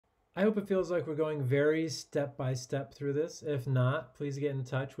I hope it feels like we're going very step by step through this. If not, please get in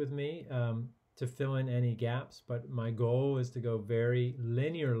touch with me to fill in any gaps. But my goal is to go very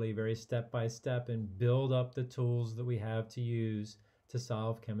linearly, very step by step, and build up the tools that we have to use to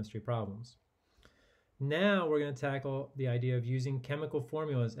solve chemistry problems. Now we're going to tackle the idea of using chemical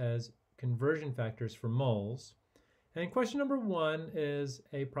formulas as conversion factors for moles. And question number 1 is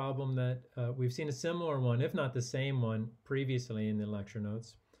a problem that we've seen a similar one, if not the same one, previously in the lecture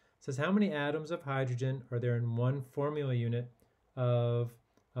notes. It says, how many atoms of hydrogen are there in one formula unit of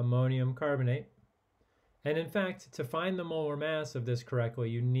ammonium carbonate? And in fact, to find the molar mass of this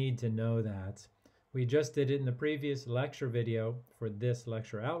correctly, you need to know that. We just did it in the previous lecture video for this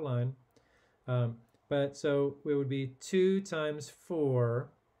lecture outline. But so it would be 2 times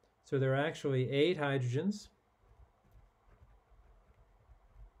 4. So there are actually 8 hydrogens.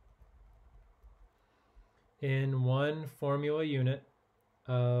 In one formula unit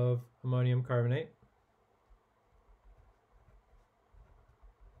of ammonium carbonate.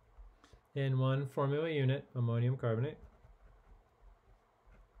 In one formula unit, ammonium carbonate.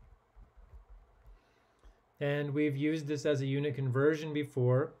 And we've used this as a unit conversion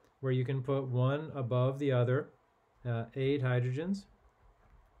before, where you can put one above the other, 8 hydrogens.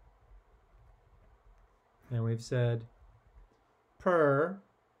 And we've said per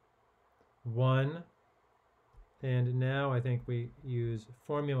 1, and now I think we use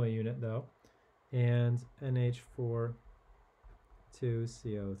formula unit though, and NH4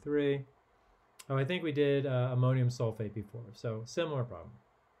 2CO3. Oh, I think we did ammonium sulfate before, so similar problem.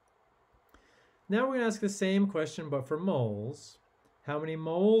 Now we're going to ask the same question, but for moles. How many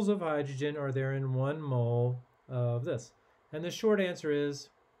moles of hydrogen are there in 1 mole of this? And the short answer is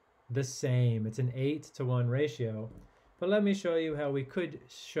the same. It's an 8-to-1 ratio. But let me show you how we could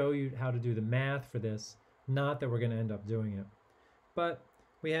show you how to do the math for this. Not that we're going to end up doing it. But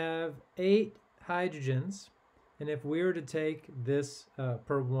we have 8 hydrogens. And if we were to take this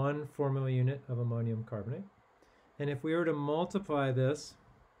per 1 formula unit of ammonium carbonate, and if we were to multiply this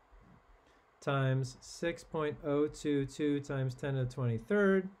times 6.022 times 10 to the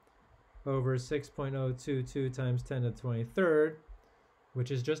 23rd over 6.022 times 10 to the 23rd,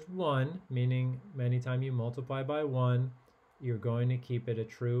 which is just 1, meaning anytime you multiply by 1, you're going to keep it a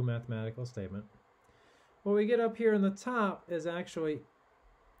true mathematical statement. What we get up here in the top is actually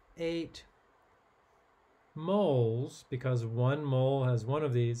 8 moles, because 1 mole has one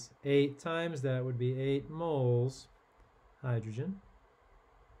of these. 8 times that would be 8 moles hydrogen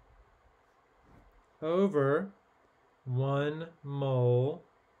over 1 mole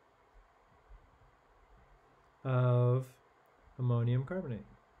of ammonium carbonate.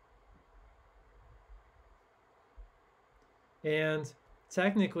 And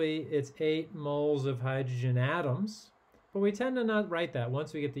technically it's 8 moles of hydrogen atoms, but we tend to not write that.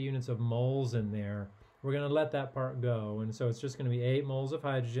 Once we get the units of moles in there, we're going to let that part go. And so it's just going to be 8 moles of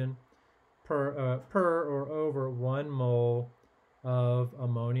hydrogen per or over 1 mole of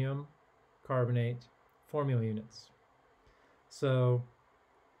ammonium carbonate formula units. So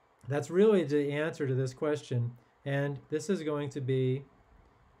that's really the answer to this question. And this is going to be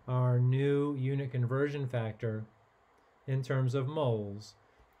our new unit conversion factor in terms of moles.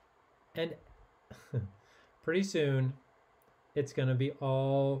 And pretty soon, it's going to be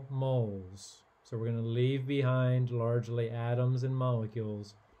all moles. So we're going to leave behind largely atoms and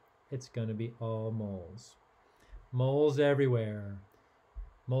molecules. It's going to be all moles. Moles everywhere.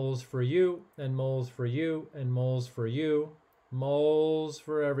 Moles for you, and moles for you, and moles for you. Moles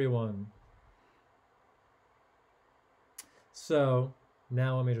for everyone. So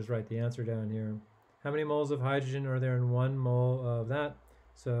now let me just write the answer down here. How many moles of hydrogen are there in 1 mole of that?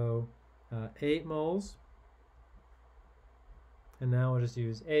 So 8 moles. And now we'll just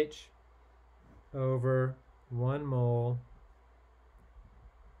use H over 1 mole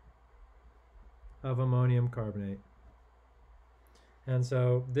of ammonium carbonate. And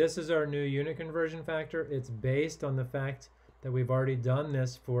so this is our new unit conversion factor. It's based on the fact that we've already done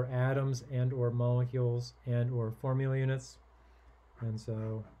this for atoms and or molecules and or formula units. And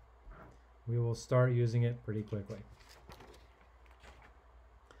so we will start using it pretty quickly.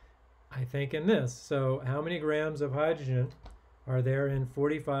 I think in this, so how many grams of hydrogen are there in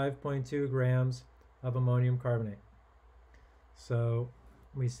 45.2 grams of ammonium carbonate? So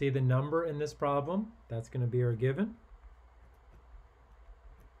we see the number in this problem. That's going to be our given.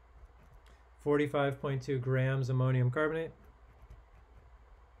 45.2 grams ammonium carbonate.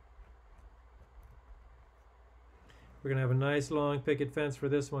 We're going to have a nice long picket fence for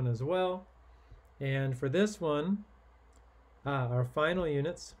this one as well. And for this one, our final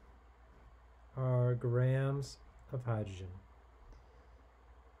units are grams of hydrogen.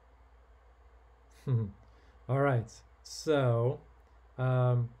 All right, so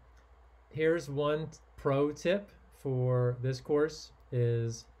here's one pro tip for this course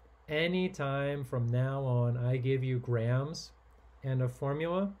is anytime from now on I give you grams and a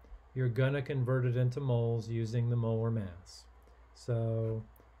formula, you're gonna convert it into moles using the molar mass. So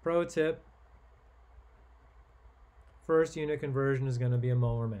pro tip, first unit conversion is gonna be a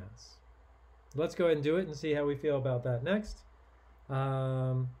molar mass. Let's go ahead and do it and see how we feel about that next.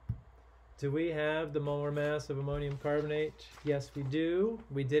 Do we have the molar mass of ammonium carbonate? Yes, we do.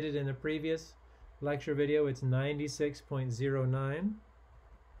 We did it in a previous lecture video. It's 96.09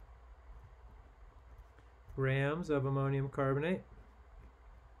 grams of ammonium carbonate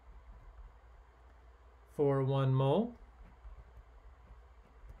for 1 mole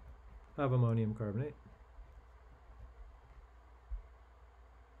of ammonium carbonate.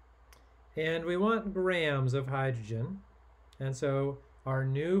 And we want grams of hydrogen. And so our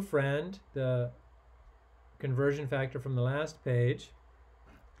new friend, the conversion factor from the last page,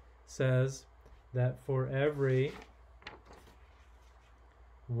 says that for every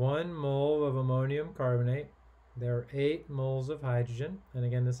 1 mole of ammonium carbonate, there are 8 moles of hydrogen. And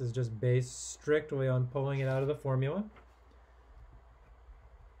again, this is just based strictly on pulling it out of the formula.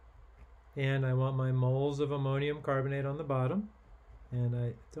 And I want my moles of ammonium carbonate on the bottom. And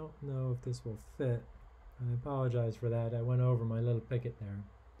I don't know if this will fit. I apologize for that. I went over my little picket there.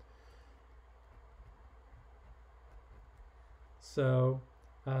 So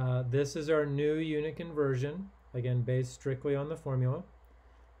this is our new unit conversion, again based strictly on the formula.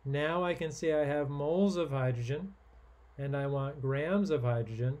 Now I can see I have moles of hydrogen and I want grams of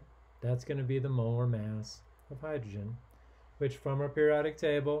hydrogen. That's going to be the molar mass of hydrogen, which from our periodic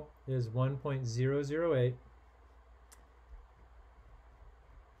table is 1.008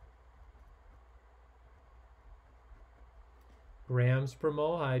 grams per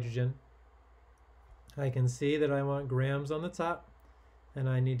mole hydrogen. I can see that I want grams on the top, and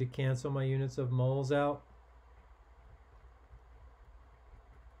I need to cancel my units of moles out.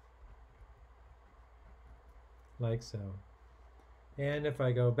 Like so. And if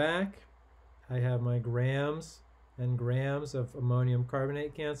I go back, I have my grams and grams of ammonium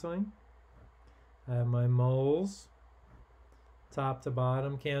carbonate canceling. I have my moles, top to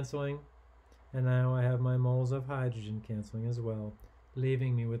bottom canceling. And now I have my moles of hydrogen canceling as well,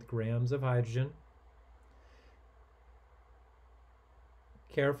 leaving me with grams of hydrogen.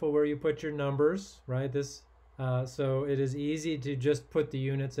 Careful where you put your numbers, right? So it is easy to just put the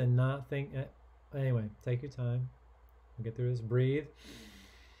units and not think. Anyway, take your time. We'll get through this. Breathe.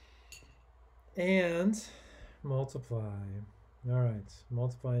 And multiply. All right,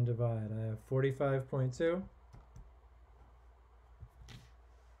 multiply and divide. I have 45.2.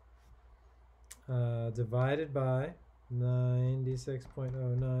 Divided by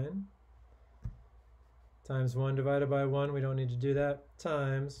 96.09 times 1 divided by 1, we don't need to do that,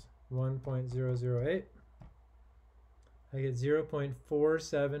 times 1.008. I get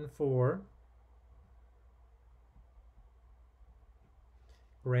 0.474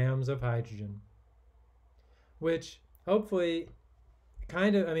 grams of hydrogen, which hopefully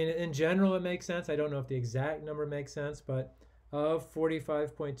kind of, I mean, in general it makes sense. I don't know if the exact number makes sense, but of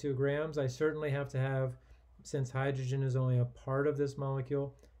 45.2 grams, I certainly have to have, since hydrogen is only a part of this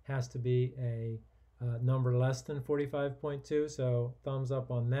molecule, has to be a number less than 45.2, so thumbs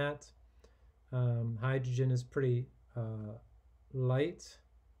up on that. Hydrogen is pretty light.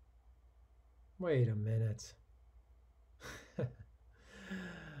 Wait a minute.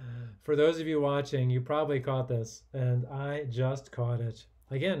 For those of you watching, you probably caught this, and I just caught it.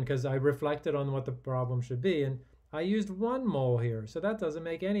 Again, because I reflected on what the problem should be, and I used 1 mole here, so that doesn't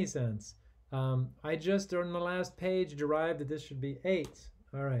make any sense. I just, on the last page, derived that this should be 8.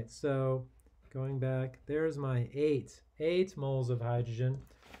 All right, so going back, there's my 8 moles of hydrogen.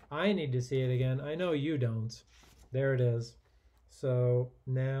 I need to see it again. I know you don't. There it is. So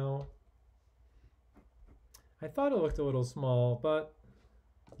now, I thought it looked a little small, but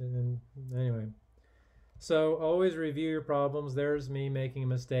anyway. So always review your problems. There's me making a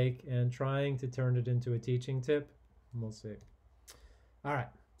mistake and trying to turn it into a teaching tip. We'll see. All right,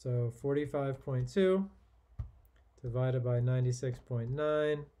 so 45.2 divided by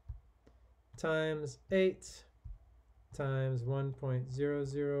 96.9 times 8 times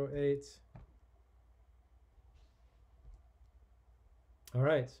 1.008. All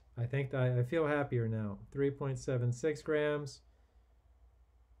right, I think I feel happier now. 3.76 grams.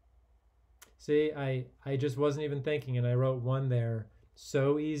 See, I just wasn't even thinking, and I wrote 1 there.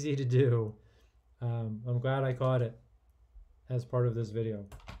 So easy to do. I'm glad I caught it as part of this video.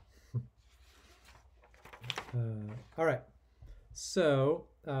 All right, so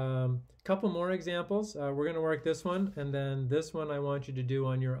Couple more examples. We're going to work this one, and then this one I want you to do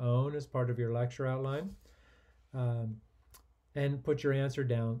on your own as part of your lecture outline. And put your answer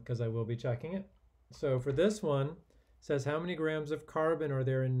down because I will be checking it. So for this one, it says how many grams of carbon are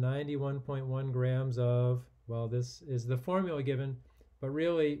there in 91.1 grams of, well, this is the formula given, but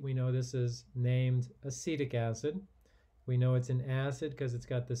really we know this is named acetic acid. We know it's an acid because it's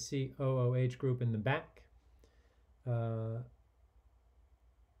got the COOH group in the back. And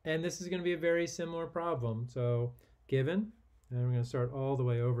this is going to be a very similar problem. So given, and we're going to start all the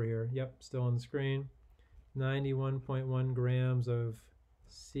way over here. Yep, still on the screen. 91.1 grams of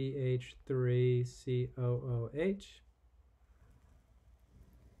CH3COOH.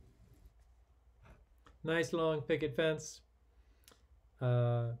 Nice long picket fence.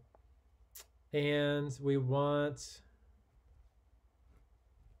 And we want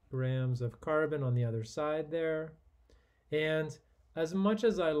grams of carbon on the other side there. And as much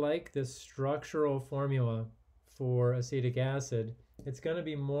as I like this structural formula for acetic acid, it's going to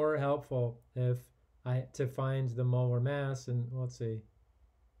be more helpful if to find the molar mass. And let's see,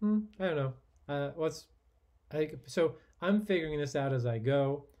 I don't know. So I'm figuring this out as I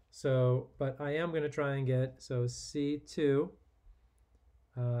go. So, but I am going to try and get, so C2,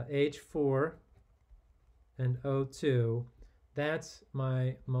 H4, and O2. That's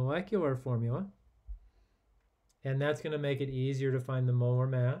my molecular formula. And that's going to make it easier to find the molar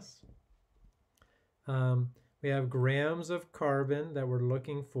mass. We have grams of carbon that we're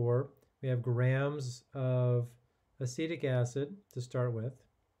looking for. We have grams of acetic acid to start with.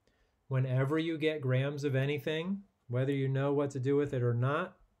 Whenever you get grams of anything, whether you know what to do with it or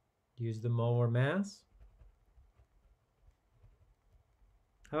not, use the molar mass.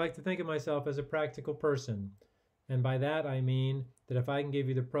 I like to think of myself as a practical person. And by that I mean that if I can give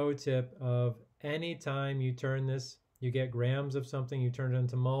you the pro tip of any time you turn this, you get grams of something, you turn it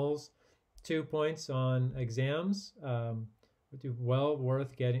into moles, 2 points on exams. Well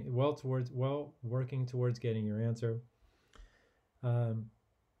working towards getting your answer. And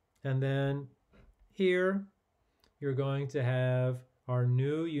then here you're going to have our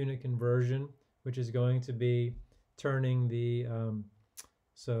new unit conversion, which is going to be turning the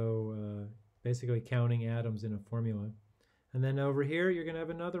basically counting atoms in a formula. And then over here you're going to have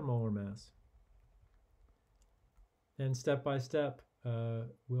another molar mass. And step by step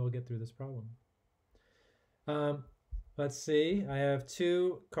we'll get through this problem. Let's see, I have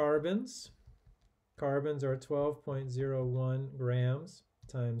 2 carbons. Carbons are 12.01 grams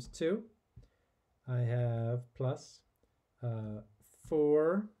times 2. I have plus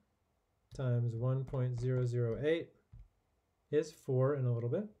 4 times 1.008 is 4 in a little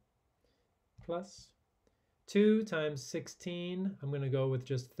bit. Plus 2 times 16, I'm going to go with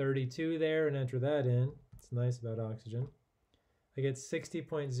just 32 there and enter that in. It's nice about oxygen. I get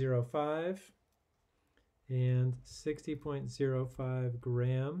 60.05. And 60.05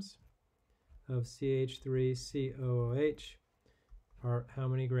 grams of CH3COOH are how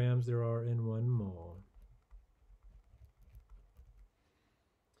many grams there are in 1 mole.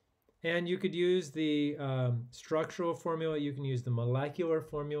 And you could use the structural formula, you can use the molecular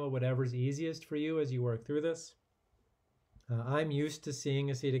formula, whatever's easiest for you as you work through this. I'm used to seeing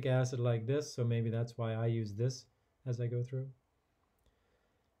acetic acid like this, so maybe that's why I use this as I go through.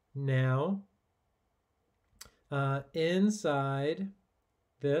 Now, inside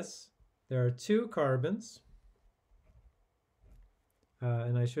this, there are 2 carbons,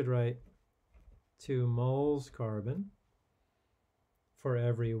 and I should write 2 moles carbon for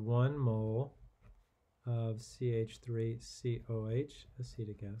every 1 mole of CH3COH,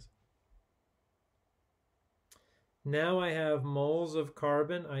 acetic acid. Now I have moles of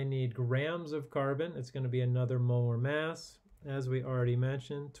carbon. I need grams of carbon. It's going to be another molar mass. As we already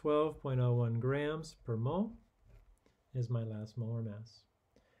mentioned, 12.01 grams per mole is my last molar mass.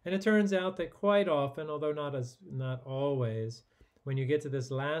 And it turns out that quite often, although not always, when you get to this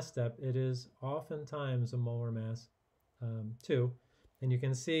last step, it is oftentimes a molar mass too. And you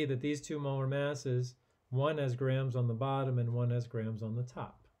can see that these 2 molar masses, one has grams on the bottom and one has grams on the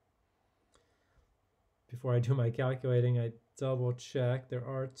top. Before I do my calculating, I double check. There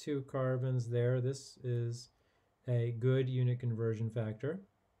are 2 carbons there. This is a good unit conversion factor.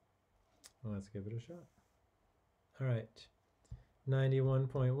 Well, let's give it a shot. All right,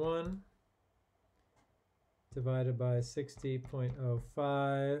 91.1 divided by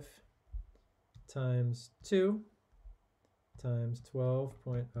 60.05 times 2 times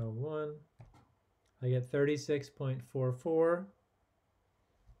 12.01. I get 36.44.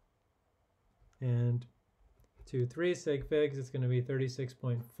 And to 3 sig figs, it's going to be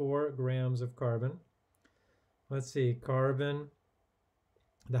 36.4 grams of carbon. Let's see, carbon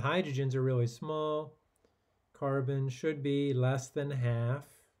The hydrogens are really small. Carbon should be less than half.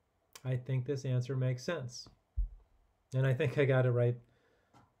 I think this answer makes sense. And I think I got it right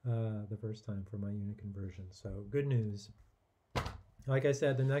the first time for my unit conversion. So good news. Like I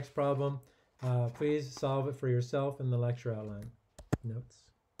said, the next problem, please solve it for yourself in the lecture outline notes.